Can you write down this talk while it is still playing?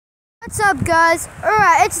What's up, guys?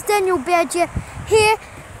 Alright, it's Daniel Badger here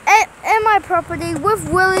at my property with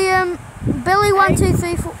William, Billy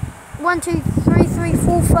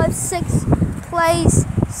 1233456 plays /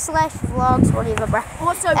 vlogs, whatever, bruh.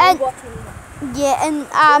 Also,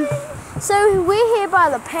 so we're here by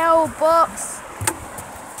the power box,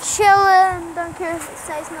 chilling. Don't care if it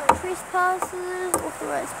says no trespassers,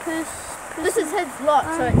 authorized person. This is his lot,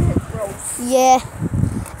 so it's his rules. Yeah,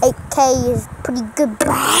 8K is pretty good,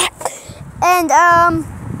 bruh. And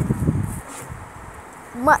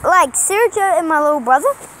like Sergio and my little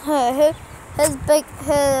brother,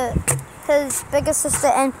 his bigger sister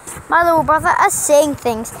and my little brother are seeing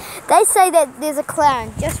things. They say that there's a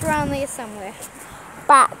clown just around there somewhere,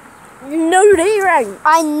 but no, they right.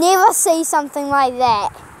 I never see something like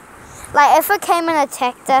that. Like if it came and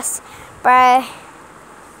attacked us, bro,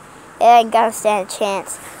 it ain't gonna stand a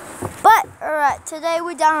chance. But, alright, today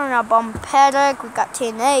we're down on our bomb paddock. We've got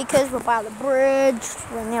 10 acres. We're by the bridge.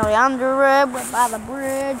 We're nearly under it. We're by the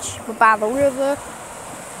bridge. We're by the river.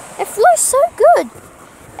 It flows so good.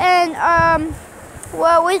 And,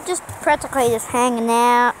 well, we're just practically just hanging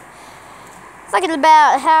out. Thinking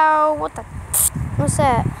about how, what's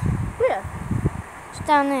that? Where? It's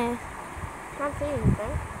down there. Can't see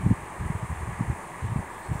anything.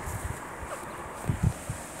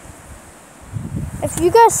 If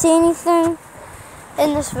you guys see anything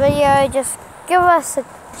in this video, just give us a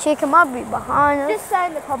check. It might be behind us. Just say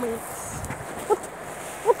in the comments. What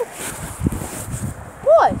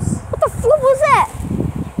the flip was that?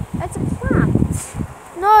 It's a plant.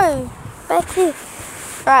 No, back here.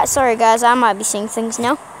 Right, sorry guys, I might be seeing things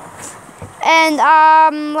now. And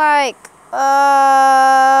I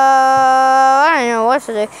don't know what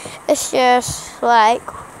to do. It's just like,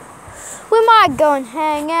 we might go and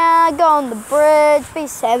hang out, go on the bridge, be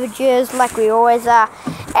savages like we always are.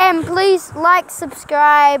 And please like,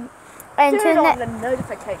 subscribe, and turn on that the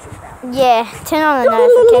notification bell. Yeah, turn on the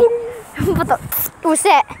notification. What's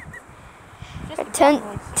that? Turn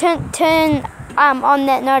on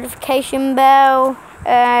that notification bell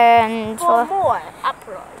and for more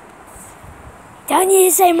uploads. Don't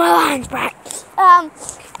need to say my lines, bro.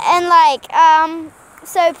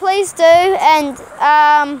 So please do, and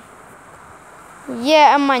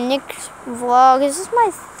yeah, on my next vlog, is this my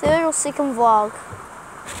third or second vlog?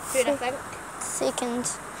 Third, I think. Second.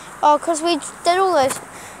 Oh, because we did all those.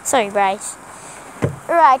 Sorry, Bryce.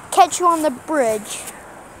 Alright, catch you on the bridge.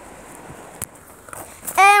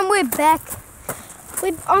 And we're back.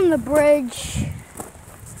 We're on the bridge.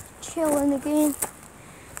 Chilling again.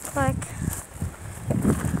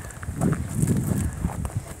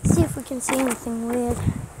 See if we can see anything weird.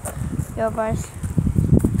 Yo, guys.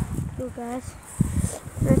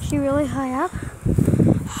 We're actually really high up.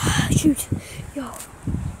 Shoot. Yo.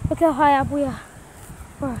 Look how high up we are.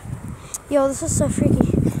 Bro. Yo, this is so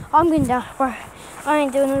freaky. I'm getting down. Bro. I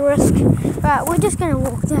ain't doing the risk. Right, we're just gonna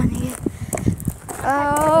walk down here.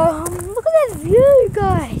 Look at that view,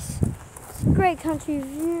 guys. It's a great country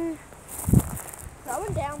view.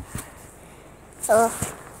 Going down.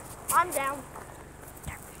 I'm down.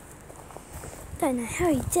 Don't know how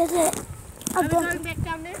he did it. Are we going back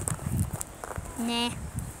down there? Nah.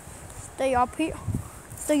 Stay up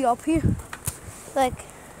here. Like,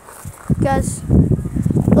 guys,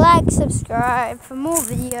 like, subscribe for more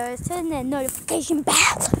videos, turn that notification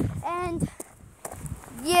bell, and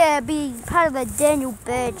yeah, be part of the Daniel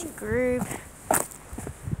Badger group.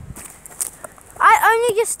 I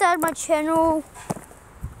only just started my channel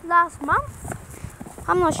last month.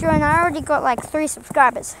 I'm not sure, and I already got like 3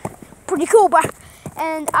 subscribers. Pretty cool, bro.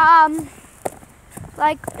 And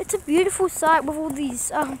like, it's a beautiful sight with all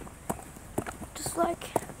these just like,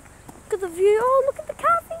 look at the view. Oh, look at the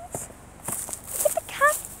coffees. Look at the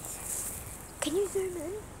coffees. Can you zoom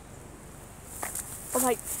in? Oh,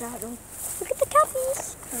 like that. Look at the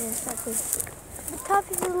coffees. The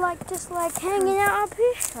coffees are like just like hanging out up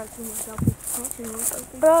here.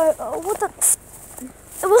 Bro, what the?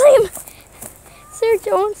 William,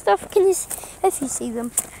 Sergio and stuff. Can you, if you see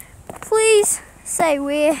them, please say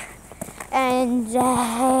where. And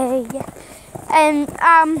yeah. And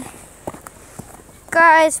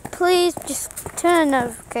guys, please just turn the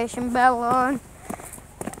notification bell on.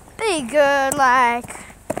 Be good, like,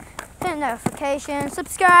 turn notifications,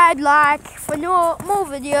 subscribe, like for more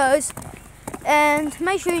videos, and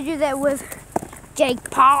make sure you do that with Jake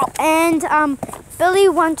Paul and Billy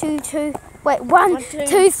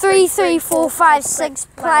 1233456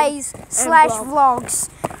 plays / vlogs,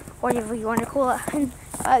 whatever you want to call it.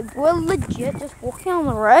 And we're legit just walking on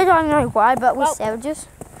the road. I don't know why, but we're savages.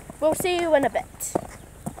 We'll see you in a bit.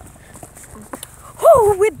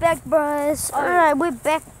 Oh, we're back, bros. Oh. Alright, we're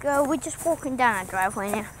back. We're just walking down our driveway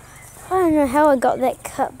now. I don't know how I got that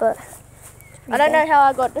cut, but I don't know how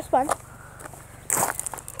I got this one.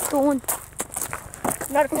 Dawn.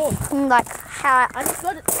 Not a corn. Like how I just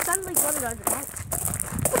got it. Suddenly got it overnight.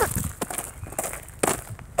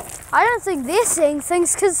 I don't think they're seeing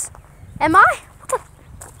things, because am I?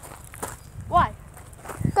 Why?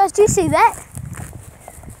 Guys, do you see that?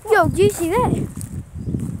 Yo, do you see that?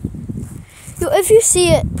 Yo, if you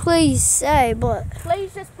see it, please say, but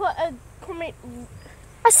Please just put a comment.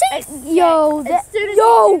 I see. Yo, that. As soon as you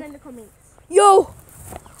Yo, put it in the comments. yo.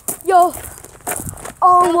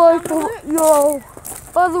 Oh my Down the god, yo.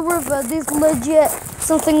 By the river, there's legit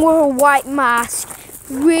something with a white mask,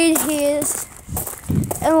 red hairs,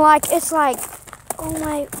 and like, it's like, oh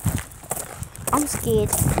my, I'm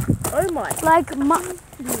scared. Oh my. Like, yo,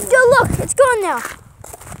 look, it's gone now.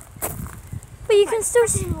 But you can still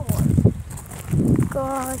see.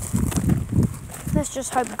 God. Let's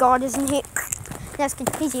just hope God isn't here. That's good.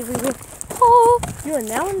 He's everywhere. Oh. You are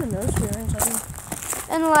now in the nursery or something.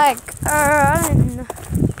 And like, I don't know.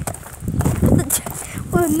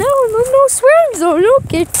 Well, no swearing zone.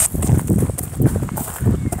 Okay.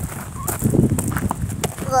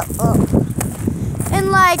 And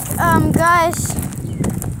like, guys,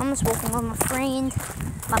 I'm just walking with my friend.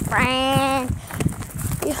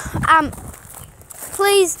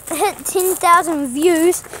 Please hit 10,000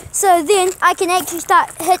 views, so then I can actually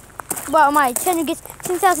my channel gets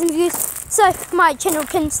 10,000 views, so my channel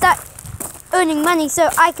can start earning money, so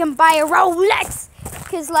I can buy a Rolex.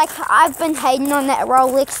 Because like, I've been hating on that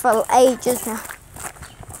Rolex for ages now.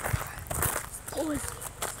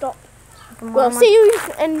 Stop. Well, see you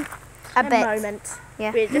in a moment.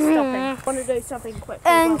 Yeah. We're just stopping. Want to do something quick.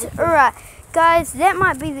 And alright, guys, that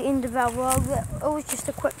might be the end of our vlog. It was just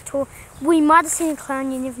a quick tour. We might have seen a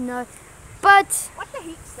clown, you never know. But What the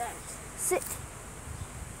heck's that? sit.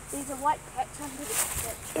 There's a white patch under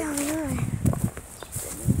it. Yeah, I know.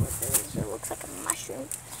 It looks like a mushroom.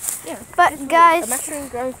 Yeah. But guys, a mushroom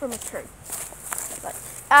growing from a tree.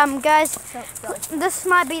 guys, Sorry. this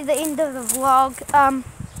might be the end of the vlog.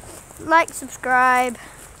 Like, subscribe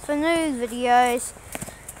for new videos.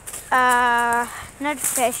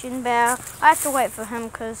 Notification bell. I have to wait for him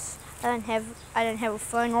because I don't have a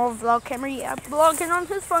phone or a vlog camera yet. I'm vlogging on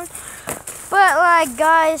his phone. But like,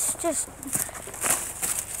 guys, just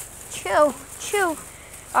chill.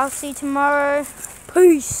 I'll see you tomorrow.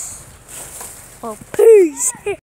 Peace. Well, peace.